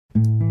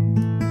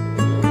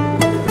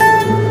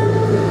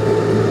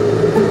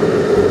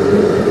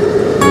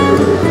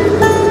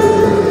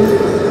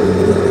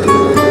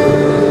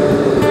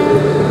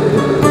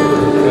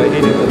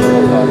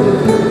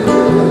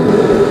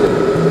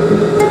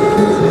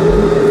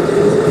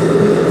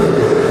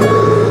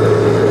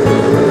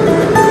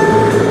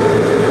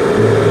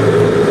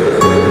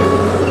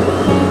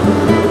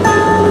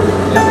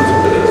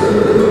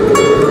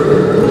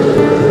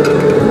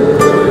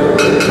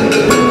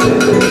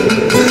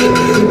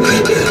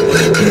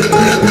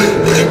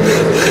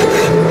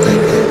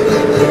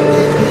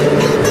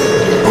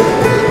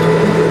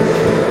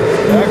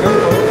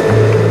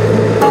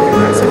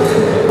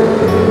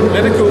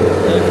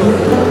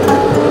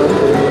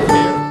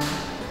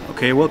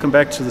welcome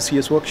back to the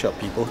CS Workshop,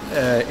 people.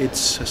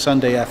 It's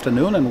Sunday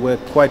afternoon and we're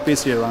quite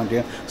busy around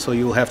here, so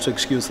you'll have to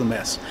excuse the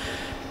mess.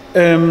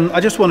 I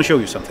just want to show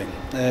you something.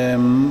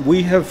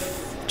 We have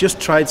just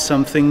tried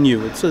something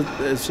new. It's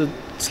a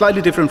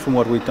slightly different from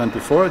what we've done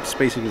before. It's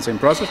basically the same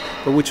process,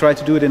 but we try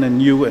to do it in a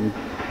new and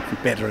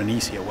better and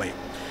easier way.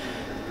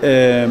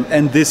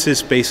 And this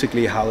is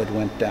basically how it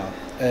went down.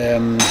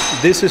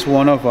 This is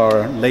one of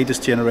our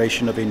latest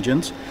generation of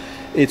engines.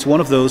 It's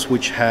one of those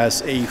which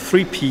has a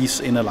three-piece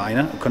inner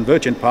liner, a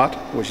convergent part,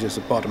 which is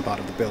the bottom part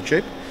of the bell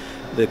shape,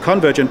 the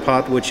convergent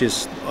part, which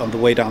is on the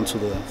way down to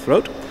the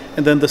throat,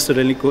 and then the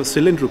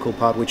cylindrical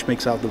part, which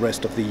makes out the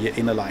rest of the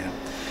inner liner.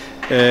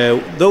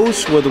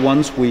 Those were the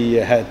ones we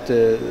had.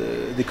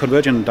 The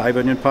convergent and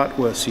divergent part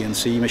were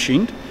CNC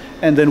machined,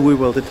 and then we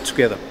welded it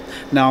together.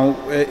 Now,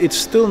 it's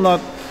still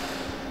not.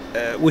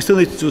 We still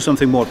need to do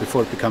something more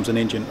before it becomes an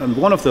engine, and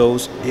one of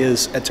those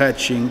is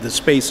attaching the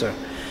spacer,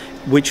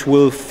 which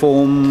will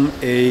form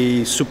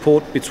a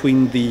support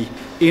between the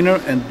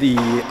inner and the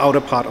outer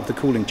part of the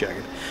cooling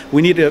jacket.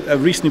 We need a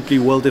reasonably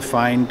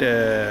well-defined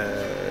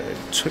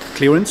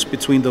clearance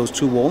between those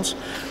two walls,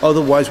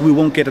 otherwise we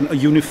won't get a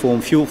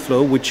uniform fuel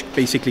flow, which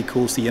basically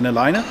cools the inner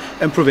liner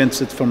and prevents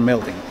it from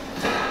melting.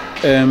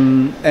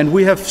 And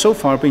we have so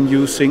far been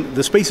using,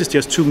 the space is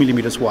just 2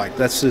 millimeters wide.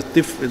 That's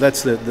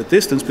the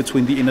distance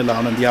between the inner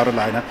liner and the outer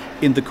liner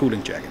in the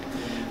cooling jacket.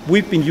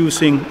 We've been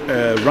using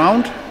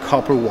round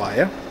copper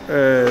wire,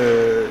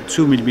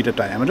 2 millimeter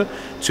diameter,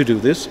 to do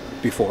this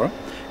before,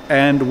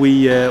 and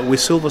we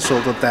silver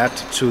soldered that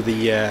to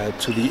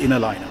the inner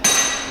liner.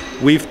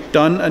 We've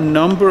done a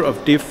number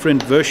of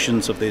different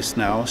versions of this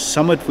now.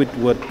 Some of it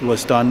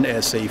was done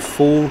as a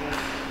full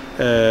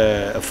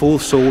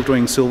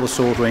soldering, silver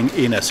soldering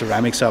in a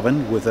ceramics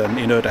oven with an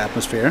inert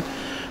atmosphere.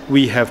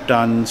 We have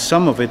done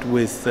some of it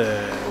with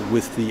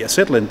the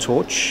acetylene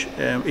torch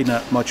in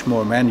a much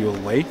more manual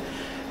way,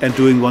 and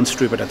doing one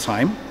strip at a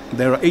time.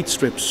 There are 8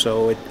 strips,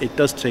 so it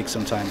does take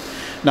some time.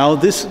 Now,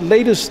 this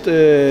latest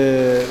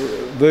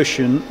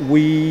version,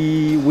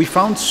 we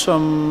found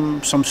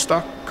some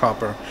stock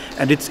copper,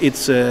 and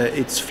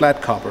it's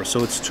flat copper,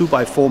 so it's 2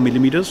 by 4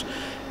 millimeters.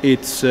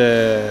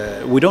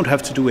 We don't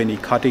have to do any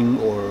cutting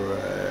or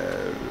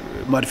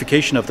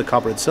modification of the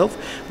copper itself.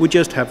 We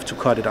just have to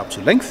cut it up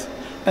to length,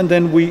 and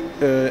then we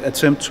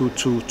attempt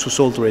to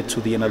solder it to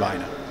the inner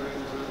liner.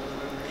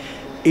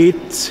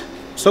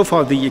 So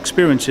far, the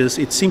experience is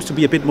it seems to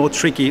be a bit more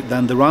tricky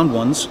than the round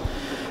ones,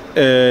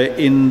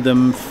 in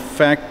the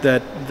fact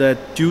that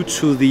due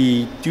to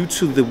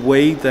the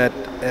way that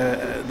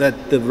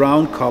the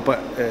round copper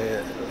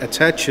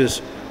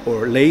attaches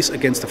or lays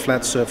against a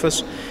flat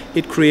surface,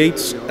 it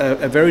creates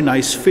a very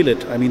nice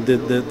fillet. I mean,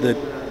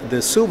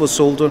 the silver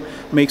solder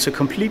makes a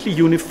completely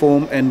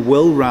uniform and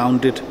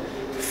well-rounded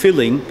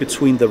filling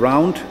between the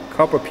round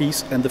copper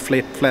piece and the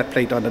flat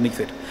plate underneath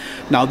it.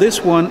 Now,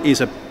 this one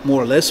is a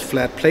more or less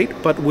flat plate,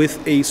 but with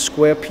a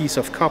square piece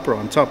of copper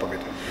on top of it.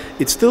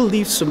 It still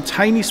leaves some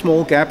tiny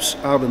small gaps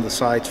out on the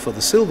sides for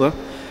the silver,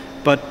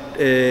 but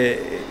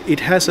it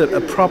has a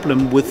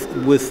problem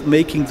with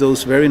making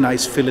those very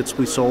nice fillets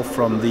we saw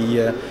from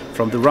the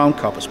round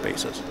copper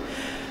spacers.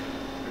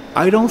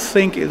 I don't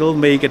think it'll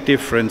make a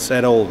difference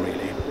at all,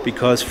 really,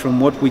 because from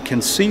what we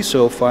can see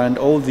so far, and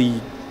all the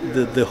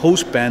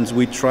hose bands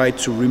we tried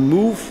to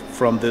remove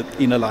from the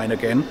inner line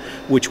again,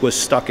 which was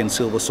stuck in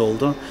silver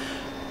solder,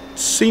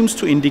 seems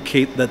to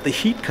indicate that the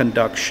heat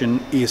conduction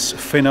is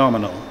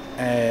phenomenal.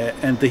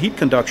 And the heat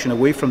conduction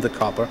away from the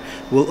copper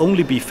will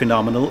only be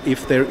phenomenal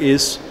if there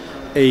is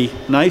a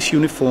nice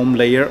uniform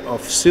layer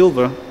of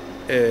silver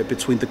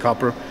between the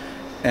copper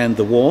and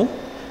the wall,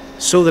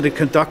 so that it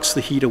conducts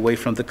the heat away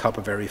from the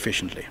copper very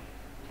efficiently.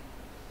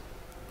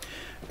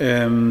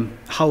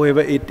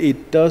 However,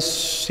 it does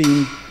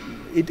seem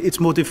it's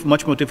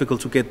much more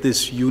difficult to get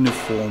this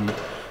uniform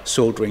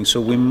soldering,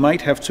 so we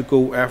might have to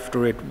go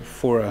after it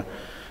for a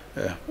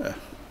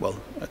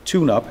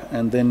tune-up,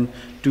 and then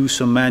do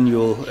some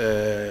manual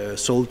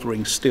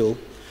soldering still,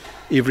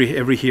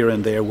 every here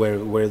and there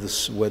where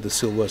the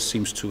silver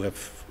seems to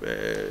have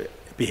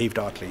behaved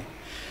oddly.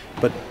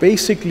 But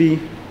basically,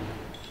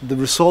 the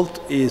result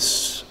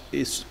is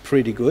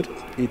pretty good.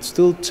 It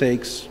still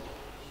takes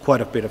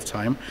quite a bit of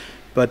time,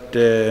 but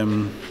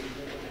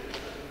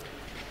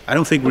I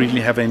don't think we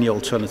really have any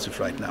alternative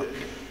right now.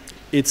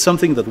 It's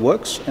something that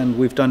works, and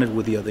we've done it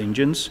with the other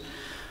engines.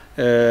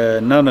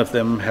 None of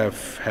them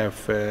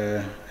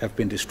have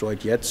been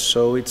destroyed yet,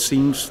 so it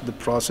seems the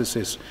process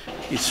is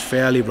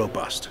fairly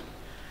robust.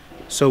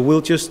 So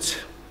we'll just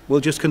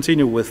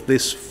continue with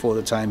this for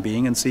the time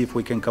being and see if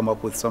we can come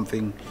up with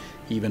something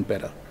even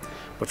better.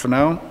 But for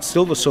now,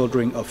 silver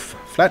soldering of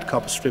flat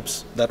copper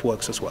strips, that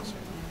works as well.